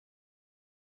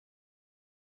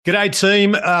G'day,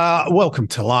 team. Welcome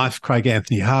to Life. Craig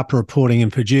Anthony Harper reporting in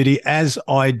for duty. As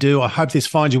I do, I hope this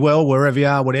finds you well, wherever you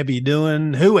are, whatever you're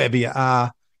doing, whoever you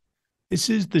are. This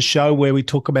is the show where we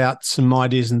talk about some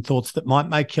ideas and thoughts that might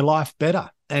make your life better.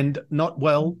 And not,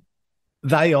 well,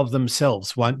 they of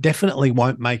themselves definitely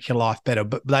won't make your life better,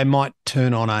 but they might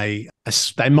turn on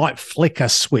they might flick a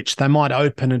switch. They might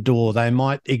open a door. They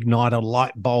might ignite a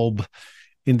light bulb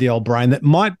in the old brain that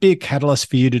might be a catalyst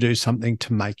for you to do something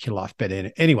to make your life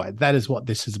better. Anyway, that is what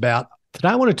this is about. Today,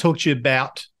 I want to talk to you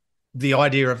about the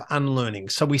idea of unlearning.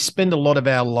 So we spend a lot of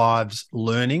our lives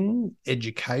learning,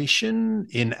 education,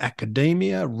 in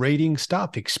academia, reading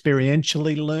stuff,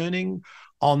 experientially learning,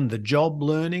 on-the-job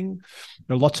learning.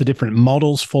 There are lots of different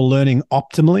models for learning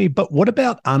optimally, but what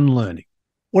about unlearning?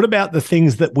 What about the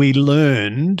things that we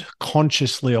learned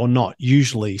consciously or not?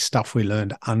 Usually stuff we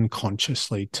learned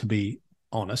unconsciously, to be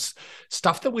honest,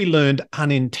 stuff that we learned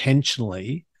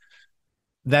unintentionally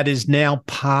that is now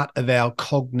part of our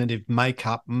cognitive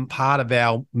makeup, part of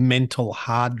our mental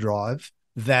hard drive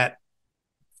that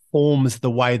forms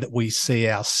the way that we see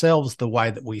ourselves, the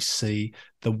way that we see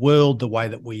the world, the way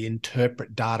that we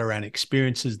interpret data and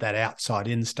experiences, that outside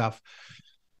in stuff.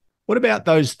 What about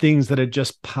those things that are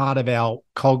just part of our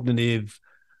cognitive,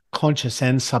 conscious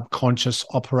and subconscious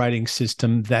operating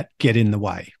system that get in the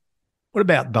way? What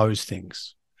about those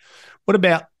things? What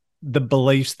about the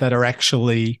beliefs that are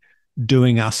actually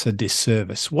doing us a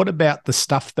disservice? What about the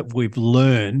stuff that we've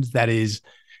learned that is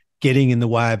getting in the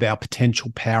way of our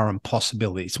potential power and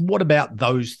possibilities? What about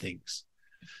those things?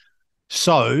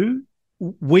 So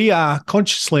we are,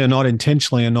 consciously or not,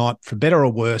 intentionally or not, for better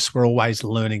or worse, we're always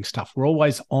learning stuff. We're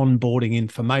always onboarding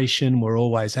information. We're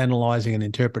always analyzing and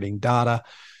interpreting data.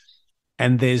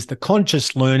 And there's the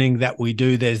conscious learning that we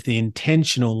do. There's the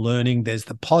intentional learning. There's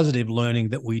the positive learning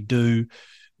that we do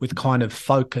with kind of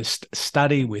focused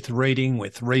study, with reading,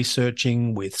 with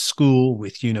researching, with school,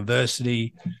 with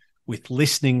university, with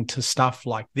listening to stuff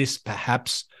like this,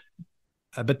 perhaps.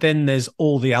 But then there's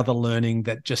all the other learning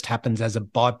that just happens as a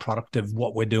byproduct of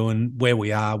what we're doing, where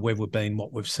we are, where we've been,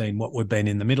 what we've seen, what we've been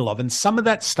in the middle of. And some of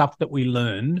that stuff that we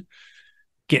learn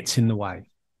gets in the way.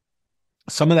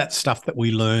 Some of that stuff that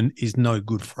we learn is no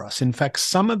good for us. In fact,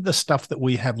 some of the stuff that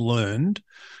we have learned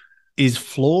is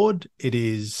flawed, it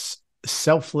is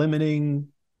self-limiting,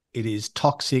 it is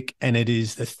toxic, and it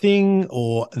is the thing,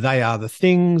 or they are the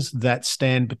things that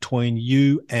stand between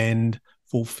you and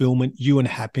fulfillment, you and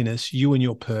happiness, you and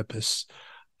your purpose,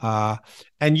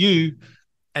 and you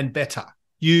and better,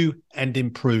 you and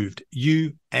improved,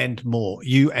 you and more,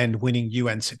 you and winning, you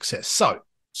and success.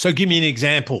 So give me an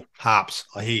example, Harps.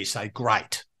 I hear you say,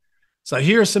 great. So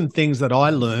here are some things that I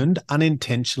learned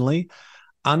unintentionally,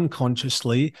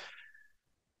 unconsciously,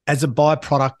 as a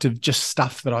byproduct of just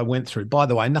stuff that I went through. By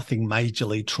the way, nothing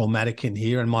majorly traumatic in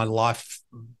here, and my life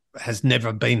has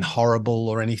never been horrible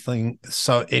or anything.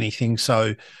 So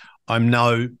I'm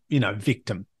no,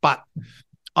 victim. But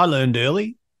I learned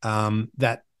early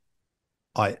that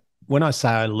when I say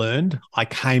I learned, I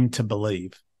came to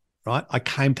believe. Right? I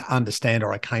came to understand,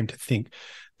 or I came to think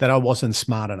that I wasn't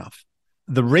smart enough.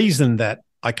 The reason that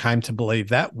I came to believe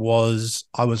that was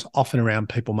I was often around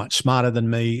people much smarter than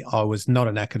me. I was not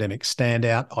an academic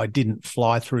standout. I didn't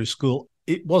fly through school.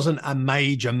 It wasn't a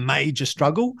major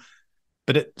struggle,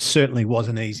 but it certainly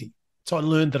wasn't easy. So I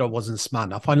learned that I wasn't smart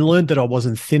enough. I learned that I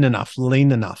wasn't thin enough,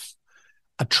 lean enough,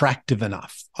 attractive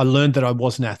enough. I learned that I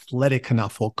wasn't athletic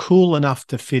enough or cool enough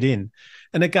to fit in.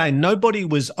 And again, nobody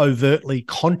was overtly,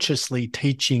 consciously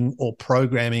teaching or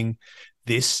programming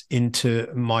this into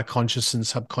my conscious and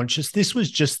subconscious. This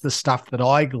was just the stuff that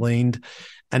I gleaned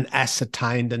and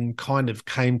ascertained and kind of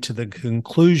came to the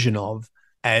conclusion of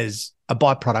as a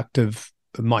byproduct of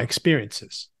my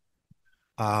experiences.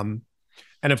 And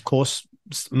of course,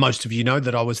 most of you know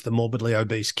that I was the morbidly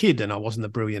obese kid and I wasn't the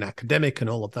brilliant academic and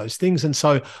all of those things. And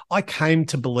so I came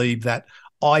to believe that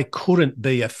I couldn't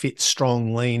be a fit,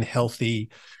 strong, lean, healthy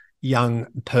young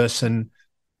person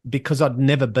because I'd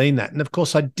never been that. And of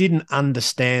course, I didn't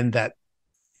understand that,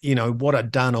 what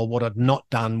I'd done or what I'd not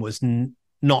done was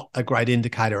not a great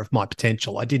indicator of my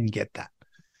potential. I didn't get that.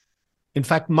 In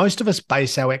fact, most of us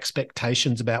base our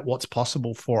expectations about what's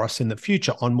possible for us in the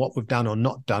future on what we've done or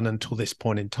not done until this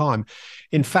point in time.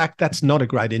 In fact, that's not a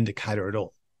great indicator at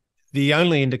all. The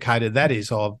only indicator that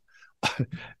is of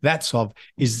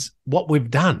is what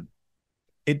we've done.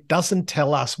 It doesn't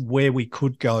tell us where we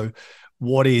could go,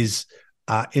 what is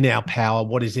in our power,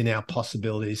 what is in our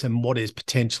possibilities, and what is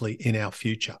potentially in our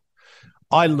future.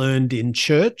 I learned in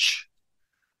church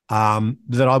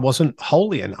that I wasn't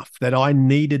holy enough, that I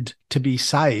needed to be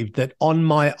saved, that on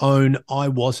my own I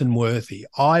wasn't worthy.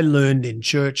 I learned in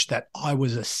church that I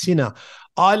was a sinner.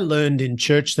 I learned in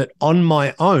church that on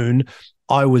my own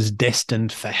I was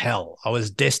destined for hell. I was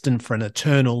destined for an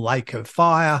eternal lake of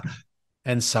fire,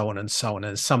 and so on and so on.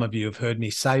 And some of you have heard me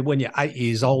say, when you're 8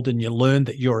 years old and you learn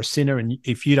that you're a sinner, and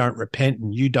if you don't repent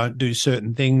and you don't do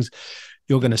certain things,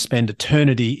 you're going to spend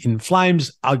eternity in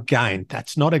flames. Again,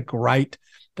 that's not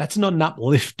an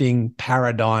uplifting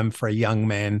paradigm for a young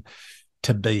man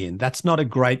to be in. That's not a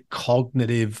great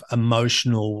cognitive,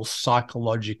 emotional,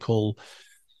 psychological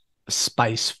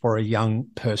space for a young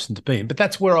person to be in. But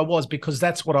that's where I was, because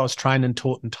that's what I was trained and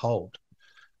taught and told.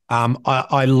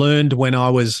 I learned when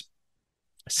I was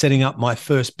setting up my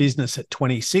first business at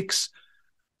 26,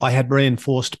 I had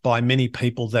reinforced by many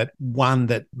people that, one,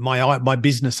 that my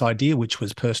business idea, which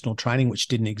was personal training, which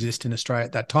didn't exist in Australia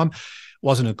at that time,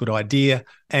 wasn't a good idea.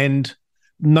 And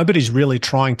nobody's really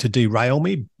trying to derail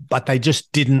me, but they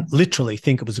just didn't literally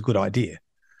think it was a good idea.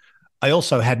 I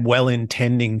also had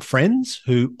well-intending friends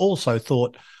who also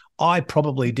thought I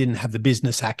probably didn't have the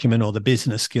business acumen or the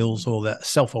business skills or the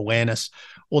self-awareness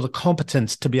or the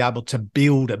competence to be able to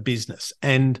build a business.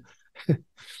 And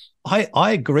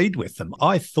I agreed with them.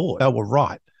 I thought they were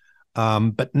right.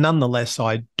 But nonetheless,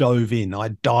 I dived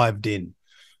in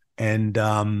and,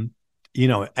 and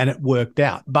it worked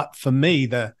out. But for me,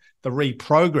 the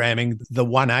reprogramming, the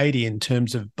 180 in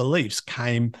terms of beliefs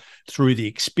came through the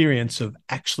experience of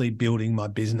actually building my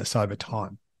business over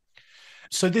time.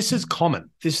 So this is common.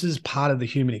 This is part of the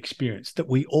human experience, that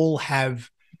we all have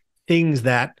things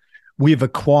that we've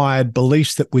acquired,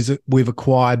 beliefs that we've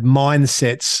acquired,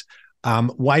 mindsets,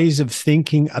 ways of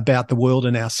thinking about the world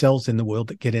and ourselves in the world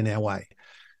that get in our way.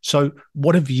 So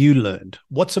what have you learned?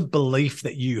 What's a belief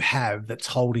that you have that's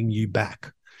holding you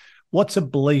back? What's a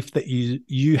belief that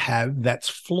you have that's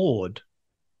flawed,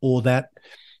 or that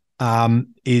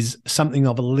is something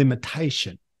of a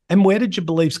limitation? And where did your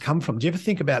beliefs come from? Do you ever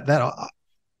think about that?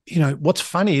 What's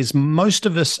funny is most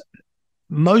of us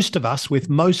with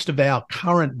most of our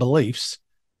current beliefs,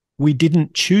 we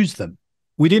didn't choose them.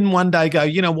 We didn't one day go,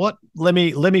 you know what, let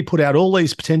me put out all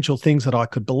these potential things that I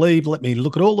could believe. Let me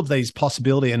look at all of these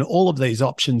possibility and all of these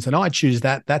options, and I choose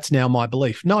that. That's now my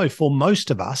belief. No, for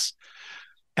most of us,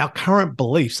 our current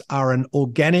beliefs are an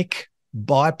organic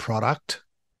byproduct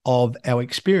of our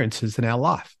experiences in our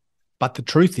life. But the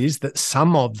truth is that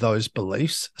some of those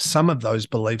beliefs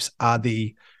are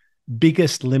the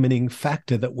biggest limiting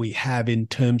factor that we have in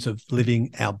terms of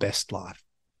living our best life.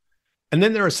 And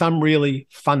then there are some really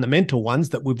fundamental ones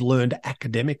that we've learned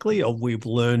academically, or we've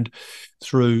learned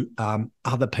through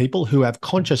other people who have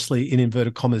consciously, in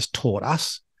inverted commas, taught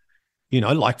us.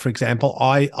 Like, for example,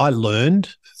 I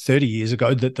learned 30 years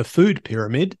ago that the food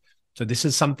pyramid, so this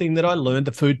is something that I learned,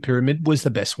 the food pyramid was the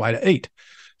best way to eat.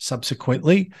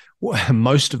 Subsequently,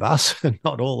 most of us,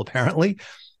 not all apparently,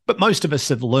 but most of us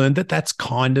have learned that that's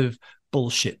kind of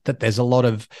bullshit, that there's a lot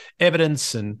of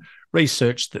evidence and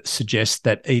research that suggests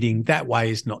that eating that way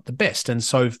is not the best. And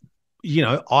so,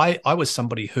 I was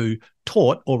somebody who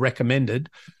taught or recommended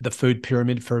the food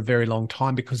pyramid for a very long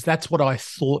time, because that's what I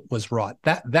thought was right.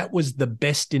 That was the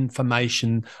best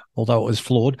information, although it was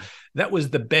flawed. That was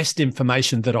the best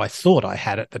information that I thought I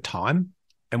had at the time.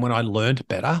 And when I learned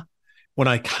better, when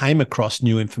I came across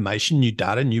new information, new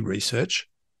data, new research,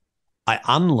 I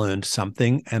unlearned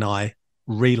something and I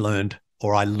relearned,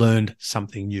 or I learned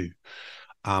something new.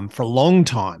 For a long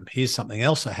time, here's something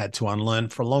else I had to unlearn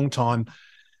for a long time.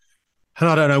 And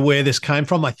I don't know where this came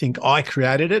from. I think I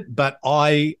created it, but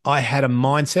I had a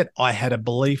mindset, I had a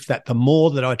belief that the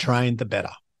more that I trained, the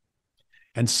better.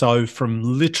 And so from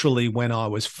literally when I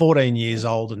was 14 years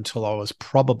old until I was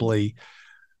probably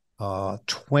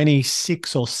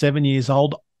 26 or 7 years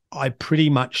old, I pretty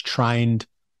much trained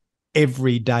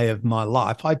every day of my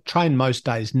life. I train most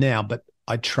days now, but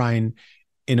I train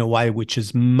in a way which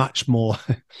is much more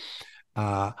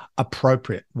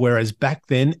appropriate. Whereas back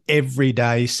then, every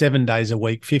day, 7 days a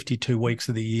week, 52 weeks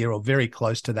of the year, or very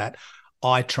close to that,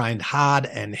 I trained hard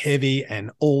and heavy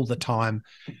and all the time.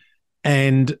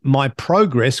 And my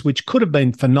progress, which could have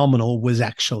been phenomenal, was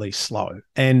actually slow.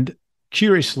 And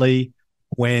curiously,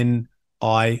 when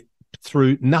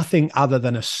through nothing other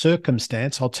than a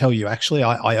circumstance, I'll tell you, actually,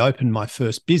 I opened my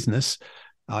first business.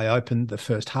 I opened the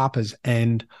first Harper's,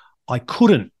 and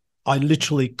I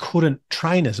literally couldn't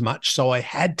train as much. So I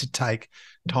had to take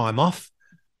time off.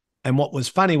 And what was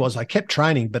funny was I kept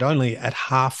training, but only at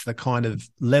half the kind of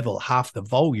level, half the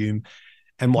volume.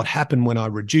 And what happened when I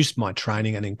reduced my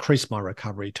training and increased my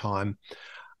recovery time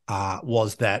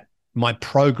was that my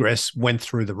progress went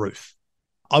through the roof.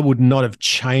 I would not have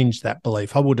changed that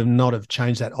belief. I would have not have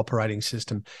changed that operating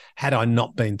system had I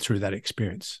not been through that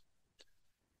experience.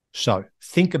 So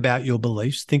think about your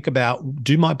beliefs. Think about,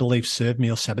 do my beliefs serve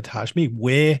me or sabotage me?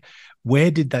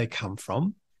 Where did they come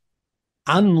from?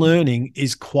 Unlearning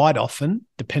is quite often,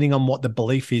 depending on what the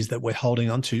belief is that we're holding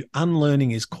on to,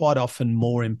 unlearning is quite often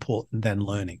more important than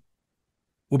learning.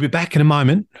 We'll be back in a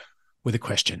moment with a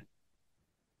question.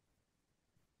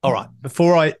 All right,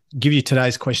 before I give you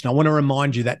today's question, I want to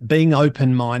remind you that being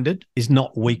open-minded is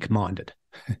not weak-minded.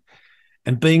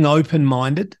 And being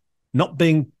open-minded, not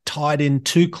being tied in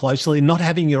too closely, not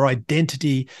having your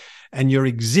identity and your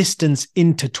existence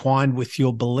intertwined with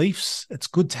your beliefs. It's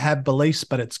good to have beliefs,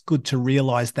 but it's good to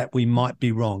realize that we might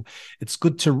be wrong. It's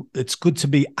good to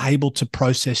be able to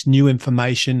process new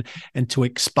information and to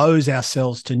expose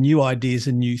ourselves to new ideas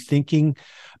and new thinking,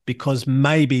 because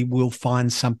maybe we'll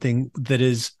find something that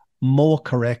is more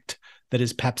correct, that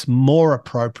is perhaps more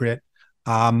appropriate,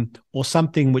 or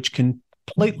something which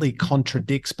completely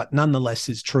contradicts, but nonetheless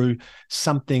is true,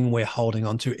 something we're holding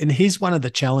on to. And here's one of the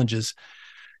challenges.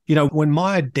 When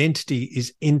my identity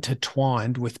is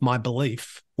intertwined with my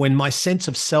belief, when my sense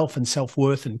of self and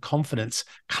self-worth and confidence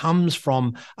comes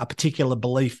from a particular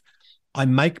belief, I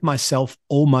make myself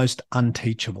almost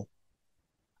unteachable.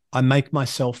 I make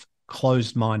myself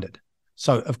closed-minded.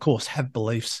 So, of course, have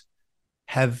beliefs,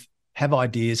 have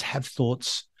ideas, have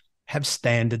thoughts, have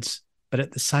standards, but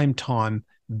at the same time,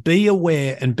 be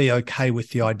aware and be okay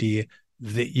with the idea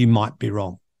that you might be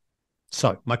wrong.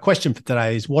 So my question for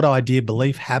today is, what idea,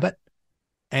 belief, habit,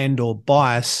 and or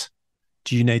bias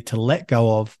do you need to let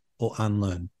go of or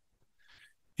unlearn?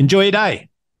 Enjoy your day.